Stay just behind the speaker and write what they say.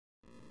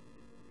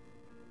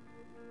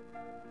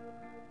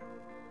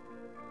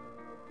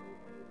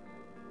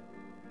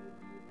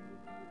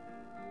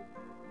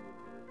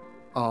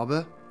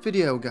Arbour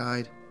video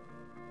guide.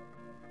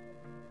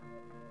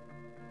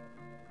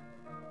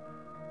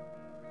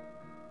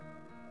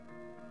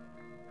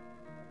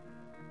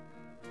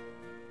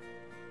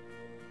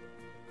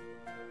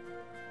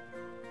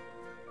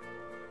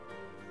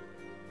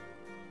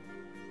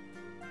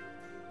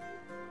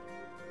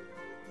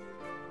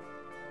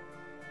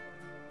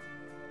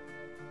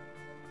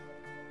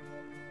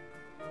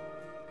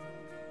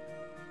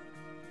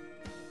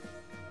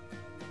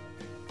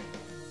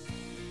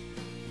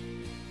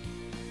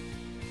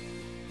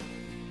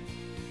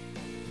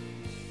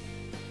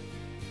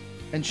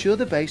 Ensure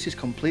the base is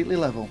completely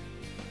level.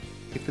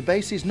 If the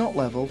base is not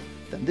level,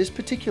 then this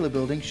particular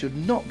building should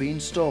not be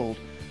installed,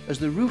 as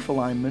the roof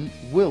alignment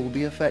will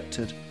be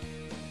affected.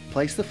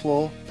 Place the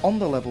floor on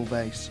the level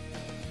base.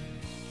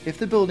 If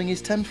the building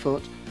is 10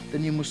 foot,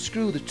 then you must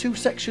screw the two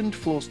sectioned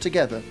floors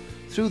together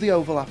through the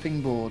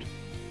overlapping board.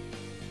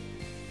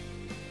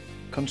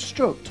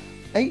 Construct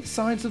 8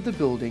 sides of the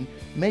building,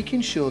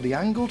 making sure the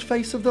angled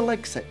face of the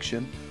leg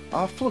section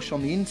are flush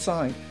on the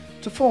inside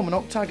to form an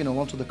octagonal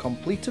onto the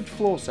completed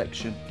floor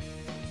section.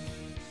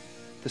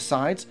 The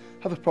sides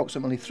have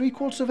approximately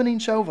 3/4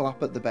 inch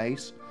overlap at the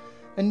base,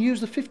 and use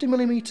the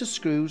 50mm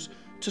screws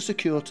to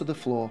secure to the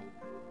floor.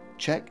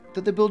 Check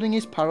that the building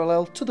is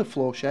parallel to the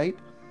floor shape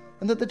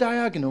and that the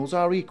diagonals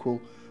are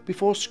equal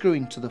before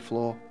screwing to the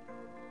floor.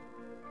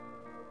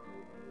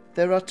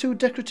 There are 2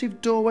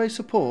 decorative doorway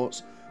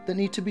supports that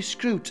need to be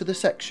screwed to the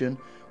section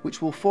which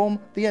will form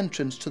the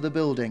entrance to the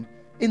building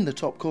in the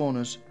top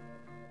corners.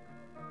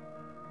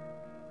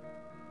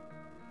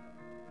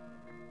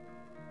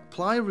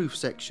 Apply roof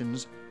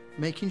sections,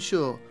 making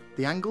sure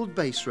the angled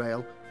base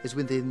rail is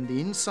within the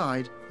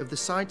inside of the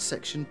side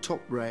section top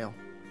rail.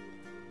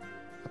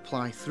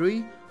 Apply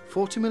 3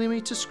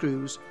 40mm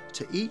screws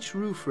to each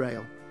roof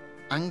rail,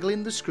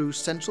 angling the screws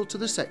central to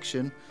the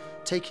section,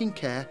 taking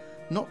care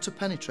not to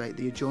penetrate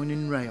the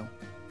adjoining rail.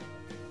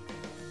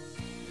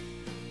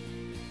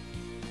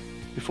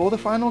 Before the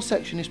final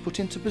section is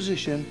put into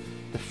position,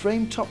 the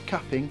frame top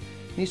capping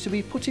needs to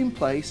be put in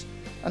place,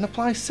 and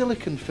apply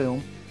silicone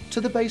film to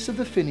the base of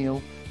the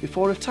finial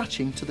before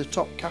attaching to the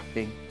top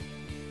capping.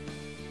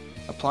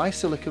 Apply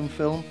silicone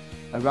film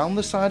around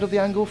the side of the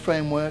angle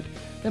framework,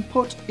 then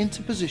put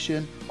into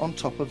position on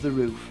top of the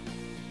roof.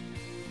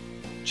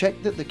 Check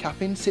that the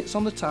capping sits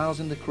on the tiles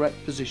in the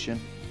correct position.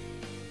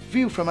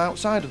 View from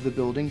outside of the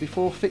building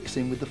before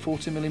fixing with the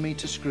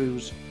 40mm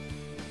screws.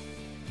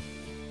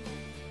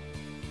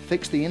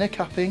 Fix the inner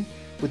capping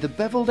with the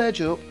beveled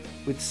edge up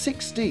with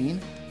 16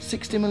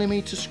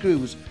 60mm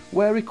screws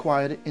where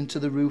required into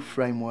the roof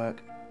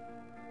framework.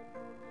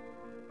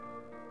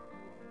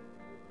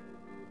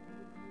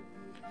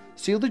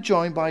 Seal the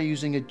join by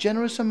using a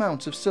generous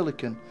amount of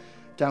silicone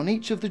down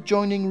each of the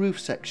joining roof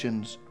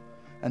sections,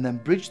 and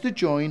then bridge the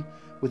join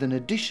with an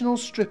additional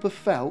strip of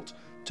felt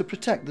to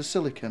protect the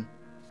silicone.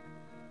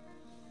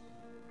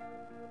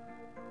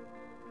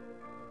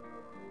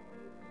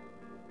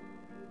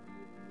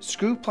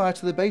 Screw ply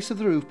to the base of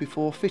the roof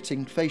before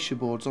fitting fascia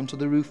boards onto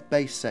the roof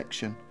base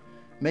section,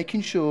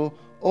 making sure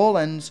all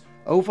ends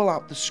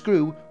overlap the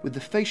screw with the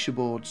fascia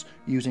boards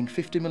using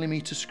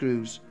 50mm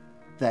screws.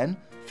 Then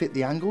fit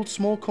the angled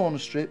small corner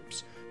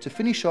strips to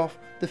finish off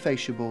the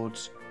fascia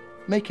boards,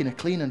 making a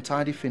clean and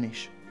tidy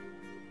finish.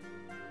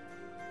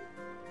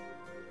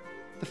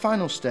 The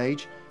final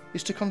stage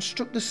is to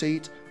construct the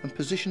seat and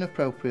position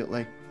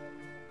appropriately.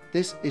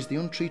 This is the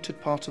untreated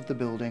part of the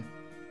building.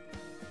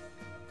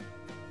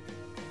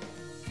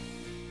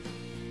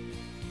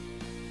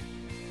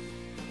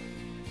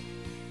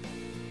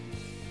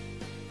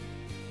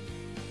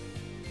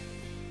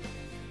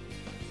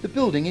 The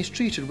building is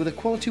treated with a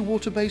quality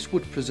water-based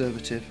wood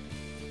preservative.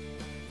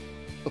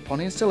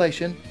 Upon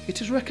installation, it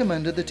is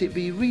recommended that it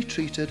be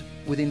retreated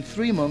within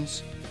 3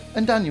 months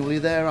and annually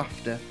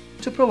thereafter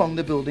to prolong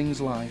the building's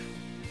life.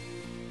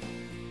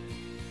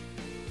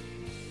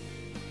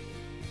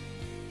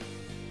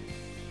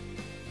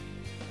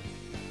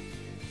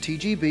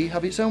 TGB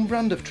have its own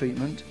brand of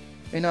treatment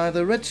in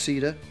either red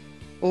cedar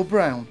or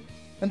brown,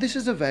 and this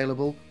is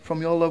available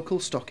from your local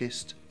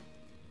stockist.